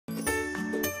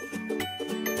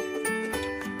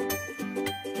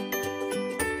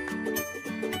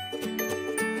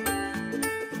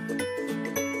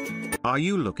Are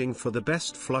you looking for the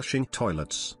best flushing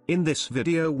toilets? In this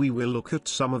video we will look at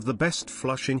some of the best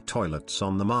flushing toilets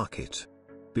on the market.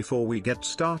 Before we get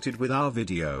started with our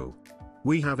video,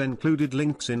 we have included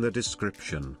links in the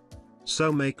description.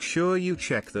 So make sure you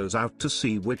check those out to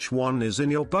see which one is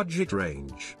in your budget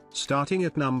range. Starting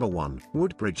at number 1,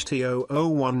 Woodbridge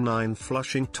T0019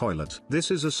 Flushing Toilet. This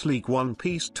is a sleek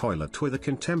one-piece toilet with a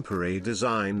contemporary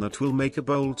design that will make a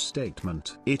bold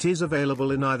statement. It is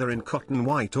available in either in cotton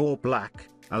white or black,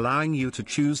 allowing you to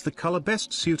choose the color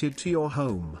best suited to your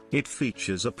home. It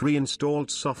features a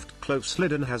pre-installed soft close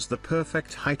lid and has the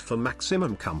perfect height for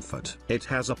maximum comfort. It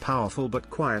has a powerful but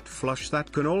quiet flush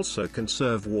that can also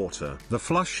conserve water. The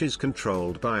flush is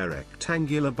controlled by a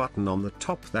rectangular button on the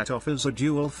top that offers a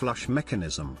dual flush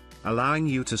mechanism, allowing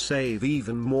you to save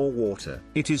even more water.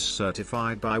 It is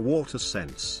certified by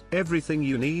WaterSense. Everything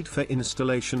you need for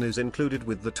installation is included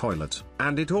with the toilet,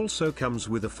 and it also comes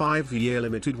with a 5-year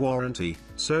limited warranty,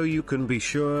 so you can be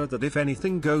sure that if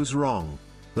anything goes wrong,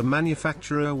 the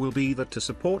manufacturer will be there to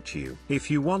support you.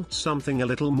 If you want something a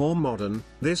little more modern,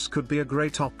 this could be a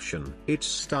great option. It's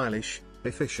stylish,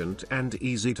 efficient and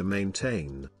easy to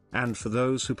maintain, and for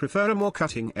those who prefer a more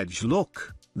cutting-edge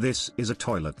look, this is a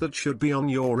toilet that should be on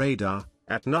your radar.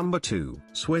 At number 2,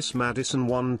 Swiss Madison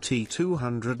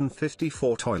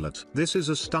 1T254 Toilet. This is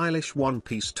a stylish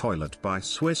one-piece toilet by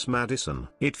Swiss Madison.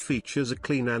 It features a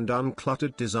clean and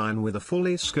uncluttered design with a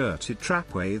fully skirted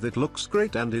trapway that looks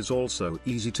great and is also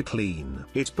easy to clean.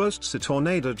 It boasts a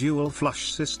tornado dual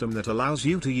flush system that allows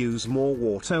you to use more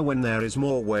water when there is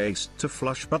more waste to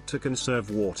flush but to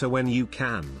conserve water when you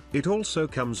can. It also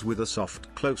comes with a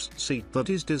soft closed seat that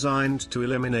is designed to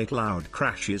eliminate loud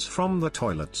crashes from the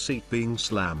toilet seat being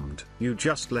slammed. You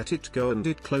just let it go and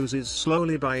it closes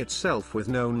slowly by itself with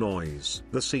no noise.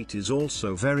 The seat is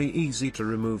also very easy to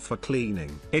remove for cleaning.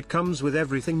 It comes with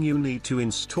everything you need to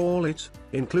install it,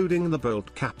 including the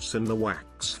bolt caps and the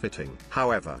wax fitting.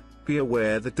 However, be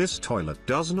aware that this toilet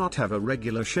does not have a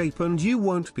regular shape and you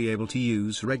won't be able to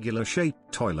use regular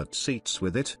shaped toilet seats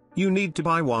with it. You need to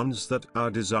buy ones that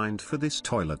are designed for this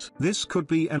toilet. This could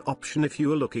be an option if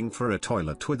you are looking for a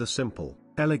toilet with a simple,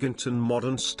 elegant and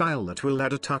modern style that will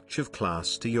add a touch of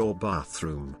class to your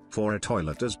bathroom. For a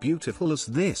toilet as beautiful as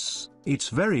this, it's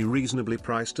very reasonably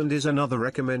priced and is another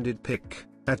recommended pick.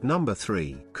 At number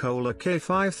 3, Kohler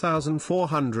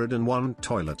K5401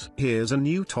 Toilet. Here's a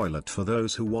new toilet for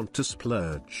those who want to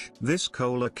splurge. This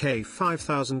Kohler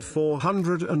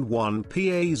K5401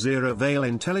 PA0 Veil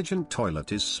Intelligent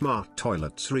Toilet is smart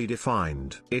toilets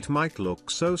redefined. It might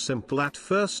look so simple at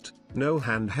first. No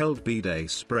handheld bidet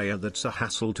sprayer that's a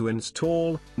hassle to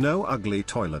install, no ugly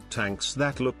toilet tanks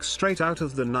that look straight out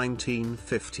of the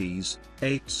 1950s,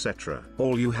 etc.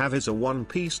 All you have is a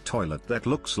one-piece toilet that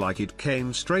looks like it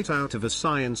came straight out of a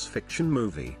science fiction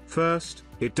movie. First,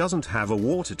 it doesn't have a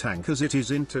water tank as it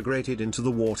is integrated into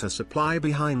the water supply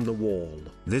behind the wall.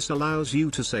 This allows you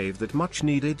to save that much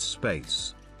needed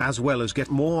space, as well as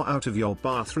get more out of your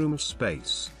bathroom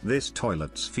space. This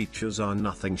toilet's features are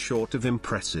nothing short of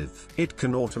impressive. It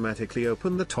can automatically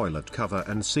open the toilet cover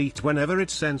and seat whenever it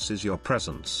senses your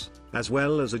presence, as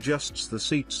well as adjusts the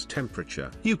seat's temperature.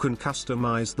 You can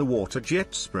customize the water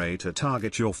jet spray to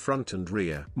target your front and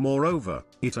rear. Moreover,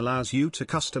 it allows you to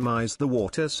customize the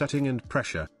water setting and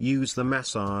pressure. Use the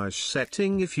massage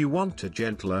setting if you want a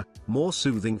gentler, more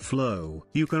soothing flow.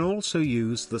 You can also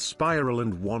use the spiral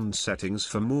and wand settings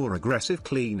for more aggressive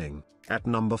cleaning. At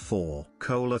number 4,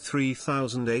 Kohler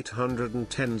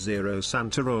 3810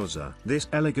 Santa Rosa. This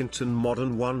elegant and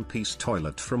modern one-piece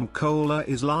toilet from Kohler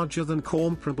is larger than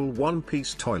comparable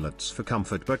one-piece toilets for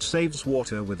comfort but saves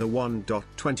water with a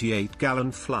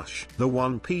 1.28-gallon flush. The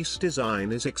one-piece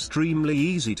design is extremely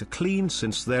easy to clean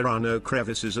since there are no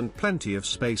crevices and plenty of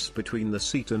space between the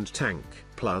seat and tank.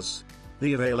 Plus,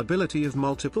 the availability of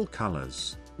multiple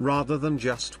colors, rather than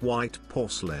just white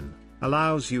porcelain,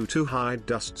 allows you to hide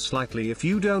dust slightly if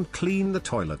you don't clean the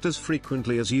toilet as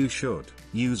frequently as you should.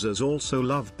 Users also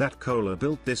love that Kohler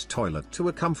built this toilet to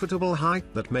a comfortable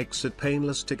height that makes it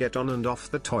painless to get on and off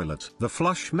the toilet. The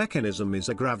flush mechanism is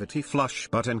a gravity flush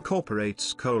but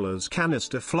incorporates Kohler's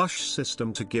canister flush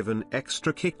system to give an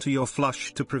extra kick to your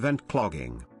flush to prevent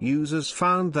clogging. Users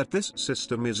found that this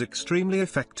system is extremely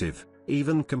effective,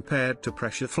 even compared to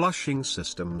pressure flushing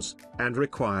systems, and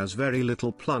requires very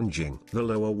little plunging. The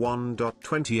lower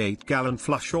 1.28-gallon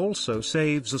flush also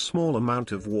saves a small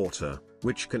amount of water,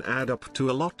 which can add up to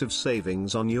a lot of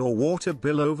savings on your water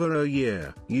bill over a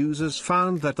year. Users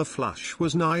found that the flush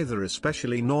was neither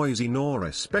especially noisy nor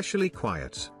especially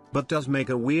quiet, but does make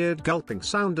a weird gulping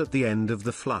sound at the end of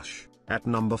the flush. At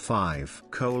number 5,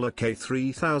 Kohler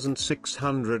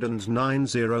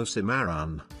K3690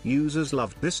 Cimarron. Users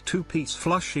loved this two-piece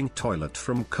flushing toilet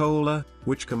from Kohler,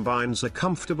 which combines a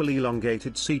comfortable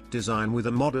elongated seat design with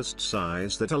a modest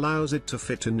size that allows it to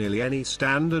fit in nearly any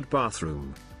standard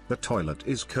bathroom. The toilet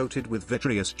is coated with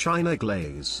vitreous china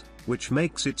glaze, which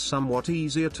makes it somewhat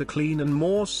easier to clean and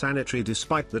more sanitary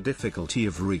despite the difficulty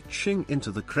of reaching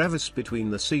into the crevice between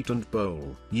the seat and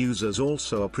bowl. Users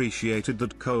also appreciated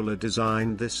that Kohler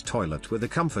designed this toilet with a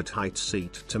comfort height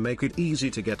seat to make it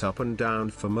easy to get up and down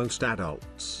for most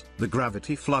adults. The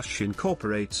Gravity Flush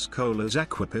incorporates Kohler's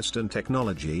aquapiston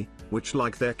technology, which,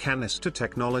 like their canister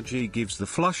technology, gives the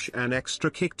flush an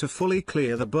extra kick to fully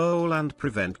clear the bowl and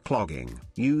prevent clogging.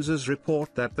 Users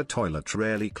report that the toilet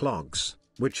rarely clogs,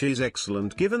 which is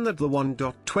excellent given that the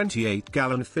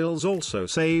 1.28-gallon fills also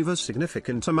save a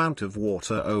significant amount of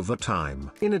water over time.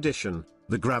 In addition,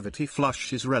 the Gravity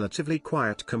Flush is relatively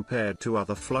quiet compared to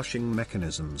other flushing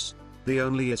mechanisms. The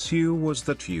only issue was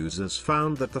that users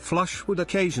found that the flush would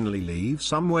occasionally leave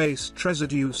some waste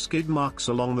residue skid marks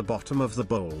along the bottom of the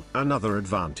bowl. Another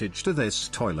advantage to this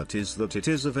toilet is that it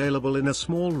is available in a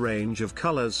small range of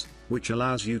colors, which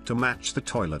allows you to match the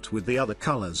toilet with the other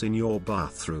colors in your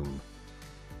bathroom.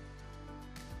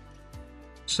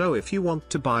 So if you want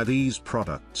to buy these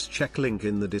products, check link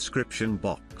in the description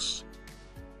box.